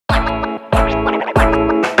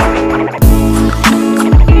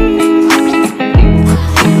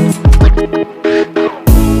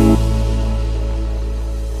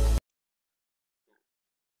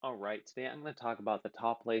right, today I'm going to talk about the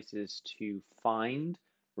top places to find,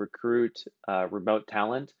 recruit, remote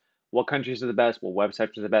talent, what countries are the best, what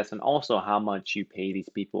websites are the best, and also how much you pay these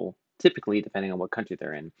people, typically depending on what country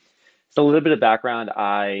they're in. So a little bit of background,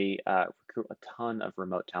 I recruit a ton of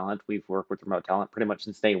remote talent. We've worked with remote talent pretty much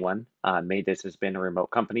since day one. Made this has been a remote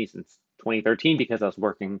company since 2013 because I was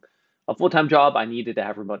working a full-time job. I needed to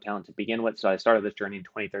have remote talent to begin with, so I started this journey in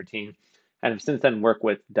 2013, and have since then worked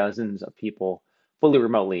with dozens of people fully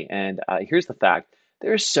remotely. And here's the fact: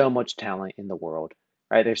 there's so much talent in the world,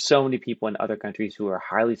 right? There's so many people in other countries who are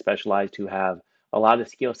highly specialized, who have a lot of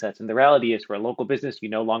skill sets. And the reality is, for a local business, you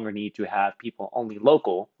no longer need to have people only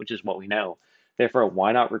local, which is what we know. Therefore,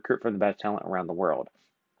 why not recruit from the best talent around the world?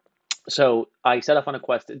 So I set off on a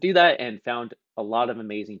quest to do that and found a lot of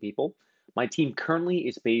amazing people. My team currently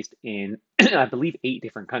is based in, I believe, 8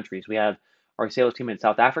 different countries. We have our sales team in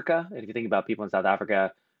South Africa. And if you think about people in South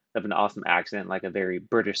Africa, they have an awesome accent, like a very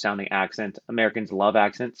British sounding accent. Americans love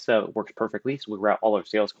accents, so it works perfectly. So we route all our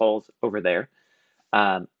sales calls over there.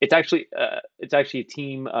 It's actually a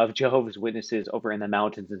team of Jehovah's Witnesses over in the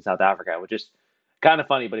mountains in South Africa, which is kind of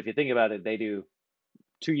funny. But if you think about it, they do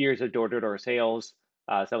 2 years of door-to-door sales,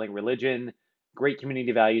 selling religion, great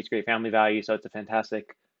community values, great family values. So it's a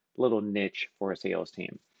fantastic little niche for a sales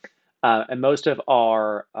team. And most of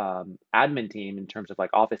our admin team, in terms of like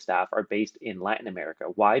office staff, are based in Latin America.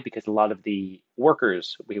 Why? Because a lot of the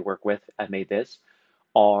workers we work with at Made This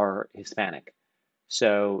are Hispanic.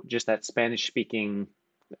 So just that Spanish speaking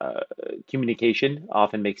uh, communication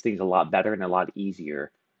often makes things a lot better and a lot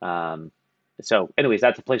easier. Um, anyways,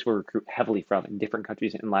 that's a place we recruit heavily from in different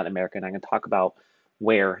countries in Latin America, and I'm going to talk about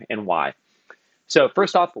where and why. So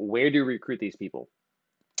first off, where do we recruit these people?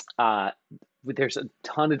 Uh, there's a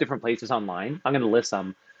ton of different places online. I'm going to list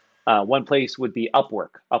some. One place would be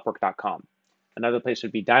Upwork, upwork.com. Another place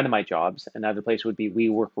would be Dynamite Jobs. Another place would be We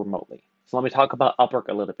Work Remotely. So let me talk about Upwork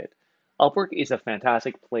a little bit. Upwork is a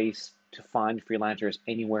fantastic place to find freelancers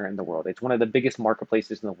anywhere in the world. It's one of the biggest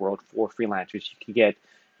marketplaces in the world for freelancers. You can get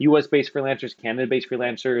US based freelancers, Canada based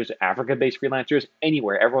freelancers, Africa based freelancers,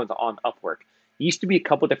 anywhere. Everyone's on Upwork. It used to be a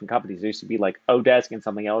couple different companies. There used to be like Odesk and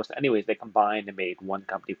something else. Anyways, they combined and made one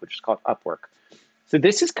company, which is called Upwork. So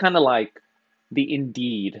this is kind of like the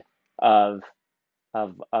Indeed of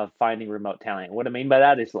of finding remote talent. What I mean by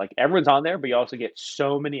that is like everyone's on there, but you also get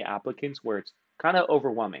so many applicants where it's kind of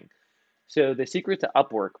overwhelming. So the secret to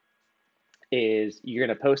Upwork is you're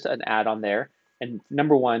going to post an ad on there, and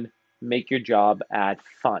number one, make your job ad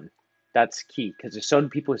fun. That's key because there's so many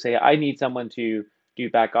people who say, I need someone to do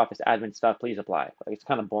back office admin stuff, please apply. Like it's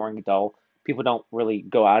kind of boring and dull. People don't really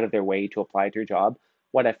go out of their way to apply to your job.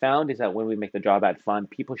 What I found is that when we make the job ad fun,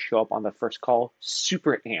 people show up on the first call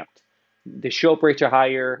super amped. The show up rates are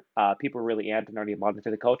higher. People are really amped and already bought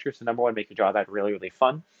into the culture. So number one, make your job ad really, really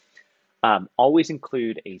fun. Always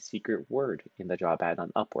include a secret word in the job ad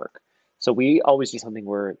on Upwork. So we always do something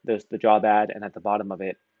where there's the job ad, and at the bottom of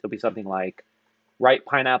it, there'll be something like, write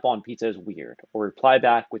pineapple on pizza is weird, or reply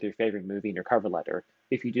back with your favorite movie in your cover letter.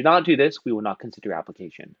 If you do not do this, we will not consider your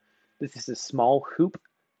application. This is a small hoop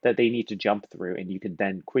that they need to jump through, and you can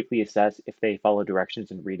then quickly assess if they follow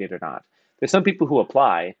directions and read it or not. There's some people who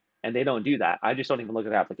apply and they don't do that. I just don't even look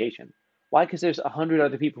at the application. Why? Because there's 100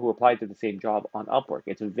 other people who applied to the same job on Upwork.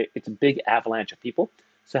 It's a big avalanche of people.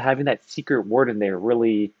 So having that secret word in there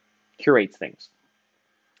really curates things.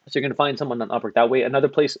 So you're going to find someone on Upwork that way. Another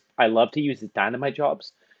place I love to use is Dynamite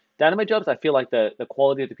Jobs. Dynamite Jobs, I feel like the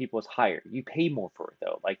quality of the people is higher. You pay more for it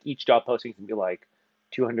though. Like each job posting can be like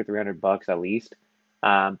 200, $300 at least.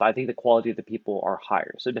 But I think the quality of the people are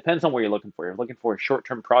higher. So it depends on what you're looking for. If you're looking for a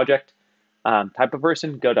short-term project type of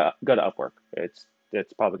person, go to Upwork.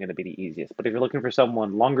 It's probably going to be the easiest. But if you're looking for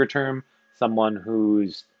someone longer term, someone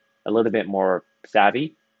who's a little bit more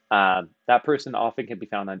savvy, that person often can be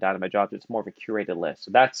found on Dynamite Jobs. It's more of a curated list.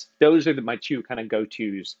 So those are my two kind of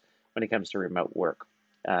go-tos when it comes to remote work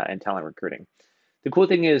and talent recruiting. The cool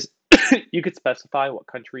thing is you could specify what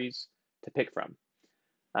countries to pick from.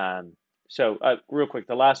 Um, Real quick,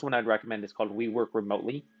 the last one I'd recommend is called We Work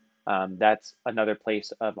Remotely. That's another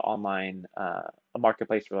place of online, a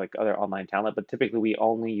marketplace for like other online talent, but typically we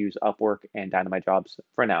only use Upwork and Dynamite Jobs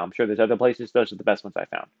for now. I'm sure there's other places. Those are the best ones I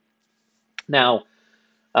found. Now,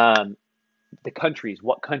 um, the countries,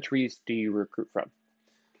 what countries do you recruit from?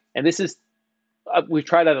 And this is, we've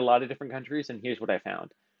tried out a lot of different countries, and here's what I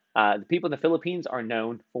found. The people in the Philippines are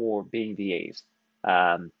known for being VAs.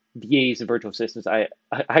 VAs and virtual assistants. I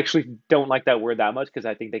actually don't like that word that much because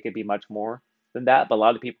I think they could be much more than that. But a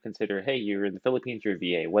lot of people consider, hey, you're in the Philippines, you're a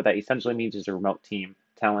VA. What that essentially means is a remote team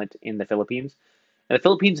talent in the Philippines. And the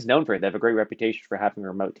Philippines is known for it. They have a great reputation for having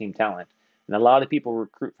remote team talent. And a lot of people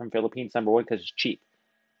recruit from Philippines, number one, because it's cheap.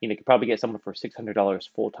 You could probably get someone for $600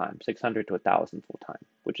 full time, 600 to 1,000 full time,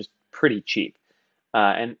 which is pretty cheap.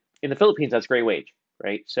 And in the Philippines, that's great wage,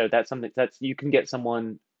 right? So that's something that's you can get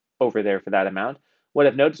someone over there for that amount. What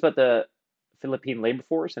I've noticed about the Philippine labor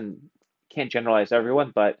force, and can't generalize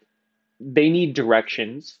everyone, but they need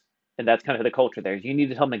directions, and that's kind of the culture there. You need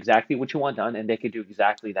to tell them exactly what you want done, and they can do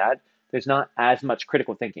exactly that. There's not as much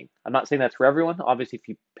critical thinking. I'm not saying that's for everyone. Obviously, if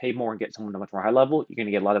you pay more and get someone at a much more high level, you're going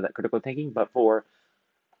to get a lot of that critical thinking. But for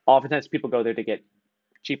oftentimes people go there to get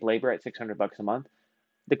cheap labor at $600 a month.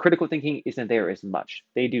 The critical thinking isn't there as much.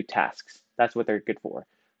 They do tasks. That's what they're good for.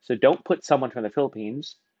 So don't put someone from the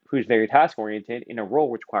Philippines who's very task oriented in a role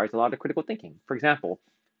which requires a lot of critical thinking. For example,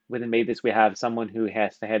 within Made This, we have someone who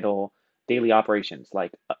has to handle daily operations,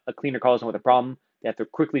 like a cleaner calls in with a problem, they have to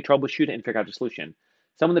quickly troubleshoot it and figure out a solution.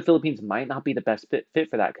 Some of the Philippines might not be the best fit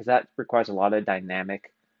for that because that requires a lot of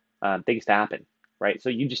dynamic things to happen, right? So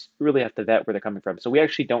you just really have to vet where they're coming from. So we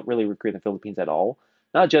actually don't really recruit in the Philippines at all,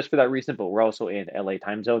 not just for that reason, but we're also in LA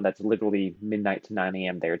time zone. That's literally midnight to 9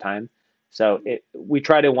 a.m. their time. So we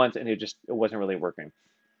tried it once and it wasn't really working.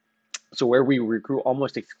 So where we recruit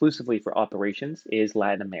almost exclusively for operations is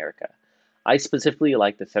Latin America. I specifically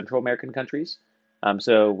like the Central American countries.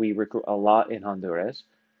 So we recruit a lot in Honduras.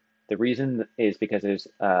 The reason is because there's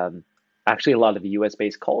actually a lot of US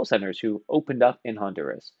based call centers who opened up in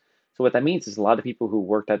Honduras. So what that means is a lot of people who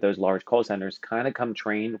worked at those large call centers kind of come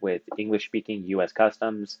trained with English speaking US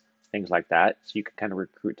customs, things like that. So you can kind of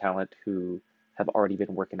recruit talent who have already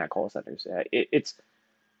been working at call centers. It's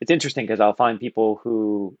interesting because I'll find people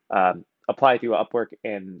who apply through Upwork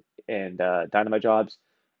and Dynamo Jobs,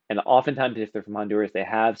 and oftentimes if they're from Honduras, they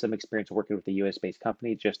have some experience working with a U.S. based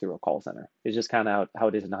company just through a call center. It's just kind of how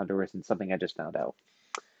it is in Honduras, and something I just found out.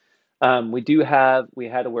 We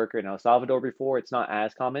had a worker in El Salvador before. It's not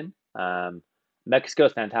as common. Mexico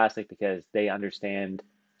is fantastic because they understand.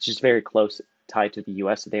 It's just very close tied to the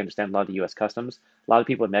U.S., so they understand a lot of the U.S. customs. A lot of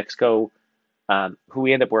people in Mexico who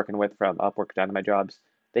we end up working with from Upwork Dynamite Jobs,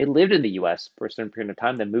 they lived in the US for a certain period of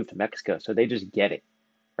time, then moved to Mexico. So they just get it,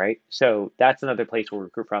 right? So that's another place we'll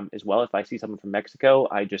recruit from as well. If I see someone from Mexico,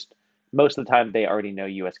 most of the time, they already know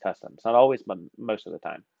US customs. Not always, but most of the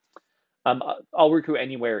time. I'll recruit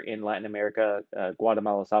anywhere in Latin America,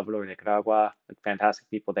 Guatemala, Salvador, Nicaragua, like fantastic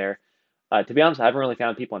people there. To be honest, I haven't really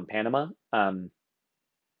found people in Panama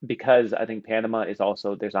because I think Panama is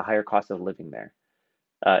also, there's a higher cost of living there.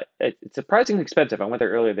 It's surprisingly expensive. I went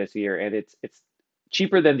there earlier this year, and it's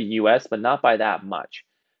cheaper than the U.S., but not by that much.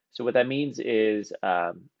 So what that means is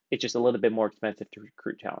it's just a little bit more expensive to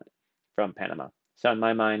recruit talent from Panama. So in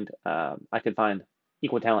my mind, I could find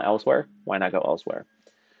equal talent elsewhere. Why not go elsewhere?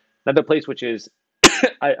 Another place which is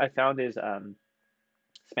I found is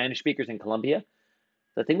Spanish speakers in Colombia.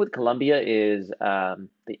 The thing with Colombia is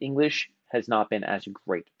the English has not been as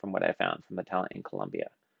great from what I found from the talent in Colombia.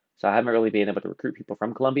 So I haven't really been able to recruit people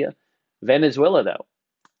from Colombia. Venezuela, though,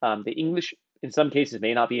 the English in some cases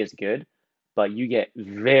may not be as good, but you get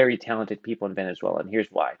very talented people in Venezuela. And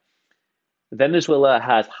here's why. Venezuela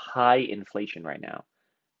has high inflation right now.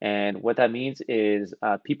 And what that means is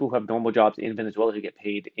people who have normal jobs in Venezuela who get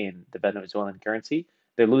paid in the Venezuelan currency,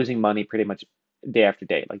 they're losing money pretty much day after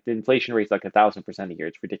day. Like the inflation rate is like 1,000% a year.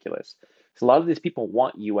 It's ridiculous. So a lot of these people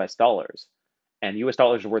want US dollars, and US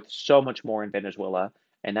dollars are worth so much more in Venezuela.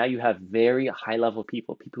 And now you have very high level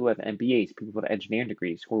people who have MBAs, people who have engineering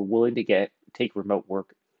degrees who are willing to take remote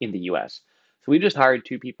work in the US. So we just hired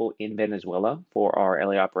two people in Venezuela for our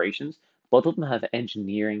LA operations. Both of them have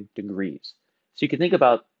engineering degrees. So you can think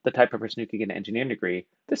about the type of person who could get an engineering degree.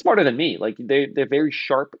 They're smarter than me. Like they're very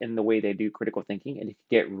sharp in the way they do critical thinking, and you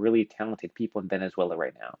can get really talented people in Venezuela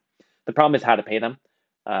right now. The problem is how to pay them.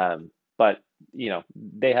 But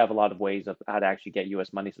they have a lot of ways of how to actually get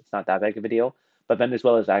US money, so it's not that big of a deal. But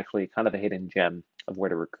Venezuela is actually kind of a hidden gem of where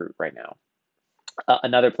to recruit right now.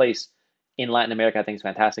 Another place in Latin America I think is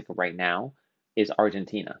fantastic right now is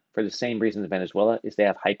Argentina. For the same reason as Venezuela, is they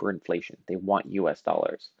have hyperinflation. They want US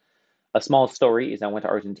dollars. A small story is I went to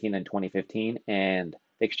Argentina in 2015, and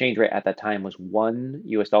the exchange rate at that time was one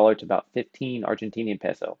US dollar to about 15 Argentinian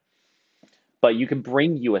peso. But you can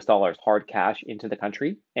bring US dollars, hard cash, into the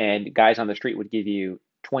country, and guys on the street would give you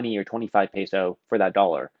 20 or 25 peso for that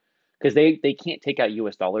dollar. Because they can't take out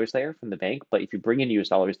US dollars there from the bank, but if you bring in US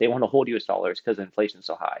dollars, they want to hold US dollars because inflation is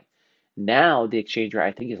so high. Now the exchange rate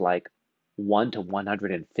I think is like 1 to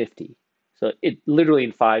 150. So it literally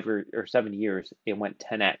in 5 or 7 years it went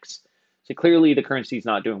 10x. So clearly the currency is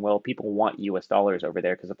not doing well. People want US dollars over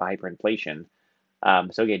there because of hyperinflation.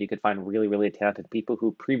 So again, you could find really, really talented people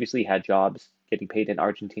who previously had jobs getting paid in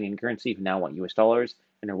Argentinian currency who now want US dollars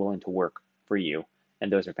and are willing to work for you.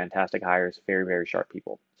 And those are fantastic hires, very, very sharp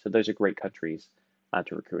people. So those are great countries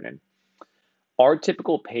to recruit in. Our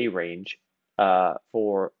typical pay range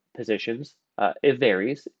for positions, it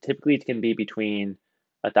varies. Typically, it can be between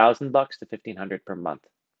 $1,000 to 1,500 per month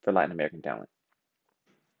for Latin American talent.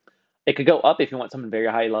 It could go up if you want someone very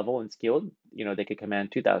high level and skilled. They could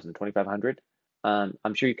command 2,000, 2,500.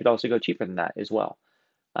 I'm sure you could also go cheaper than that as well.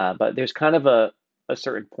 But there's kind of a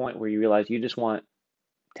certain point where you realize you just want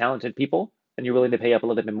talented people and you're willing to pay up a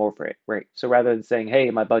little bit more for it, right? So rather than saying, hey,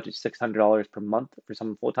 my budget's $600 per month for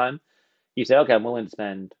someone full time, you say, okay, I'm willing to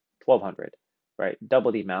spend 1,200, right?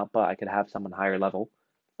 Double the amount, but I could have someone higher level.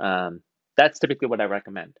 That's typically what I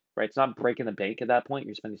recommend, right? It's not breaking the bank at that point.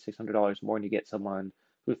 You're spending $600 more and you get someone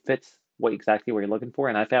who fits exactly what you're looking for.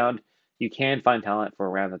 And I found you can find talent for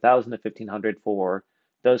around 1,000 to 1,500 for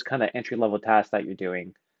those kind of entry level tasks that you're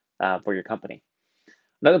doing for your company.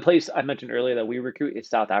 Another place I mentioned earlier that we recruit is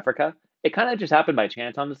South Africa. It kind of just happened by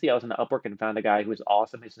chance, honestly. I was on Upwork and found a guy who was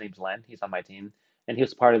awesome. His name's Len. He's on my team, and he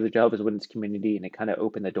was part of the Jehovah's Witness community, and it kind of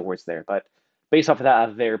opened the doors there. But based off of that, I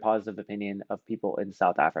have a very positive opinion of people in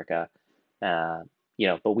South Africa. But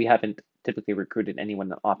we haven't typically recruited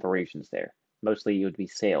anyone in operations there. Mostly it would be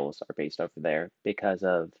sales are based over there because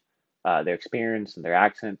of their experience and their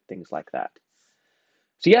accent, things like that.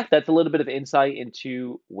 So yeah, that's a little bit of insight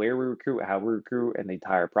into where we recruit, how we recruit, and the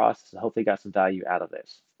entire process. Hopefully you got some value out of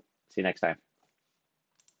this. See you next time.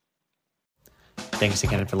 Thanks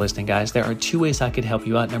again for listening, guys. There are two ways I could help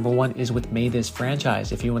you out. Number one is with Made This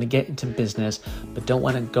Franchise. If you want to get into business but don't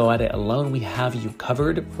want to go at it alone, we have you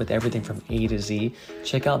covered with everything from A to Z.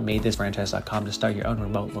 Check out madethisfranchise.com to start your own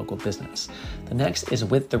remote local business. The next is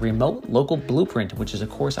with the Remote Local Blueprint, which is a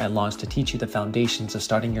course I launched to teach you the foundations of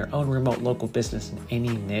starting your own remote local business in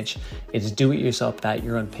any niche. It's do-it-yourself at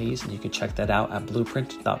your own pace, and you can check that out at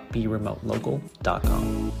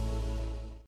blueprint.beremotelocal.com.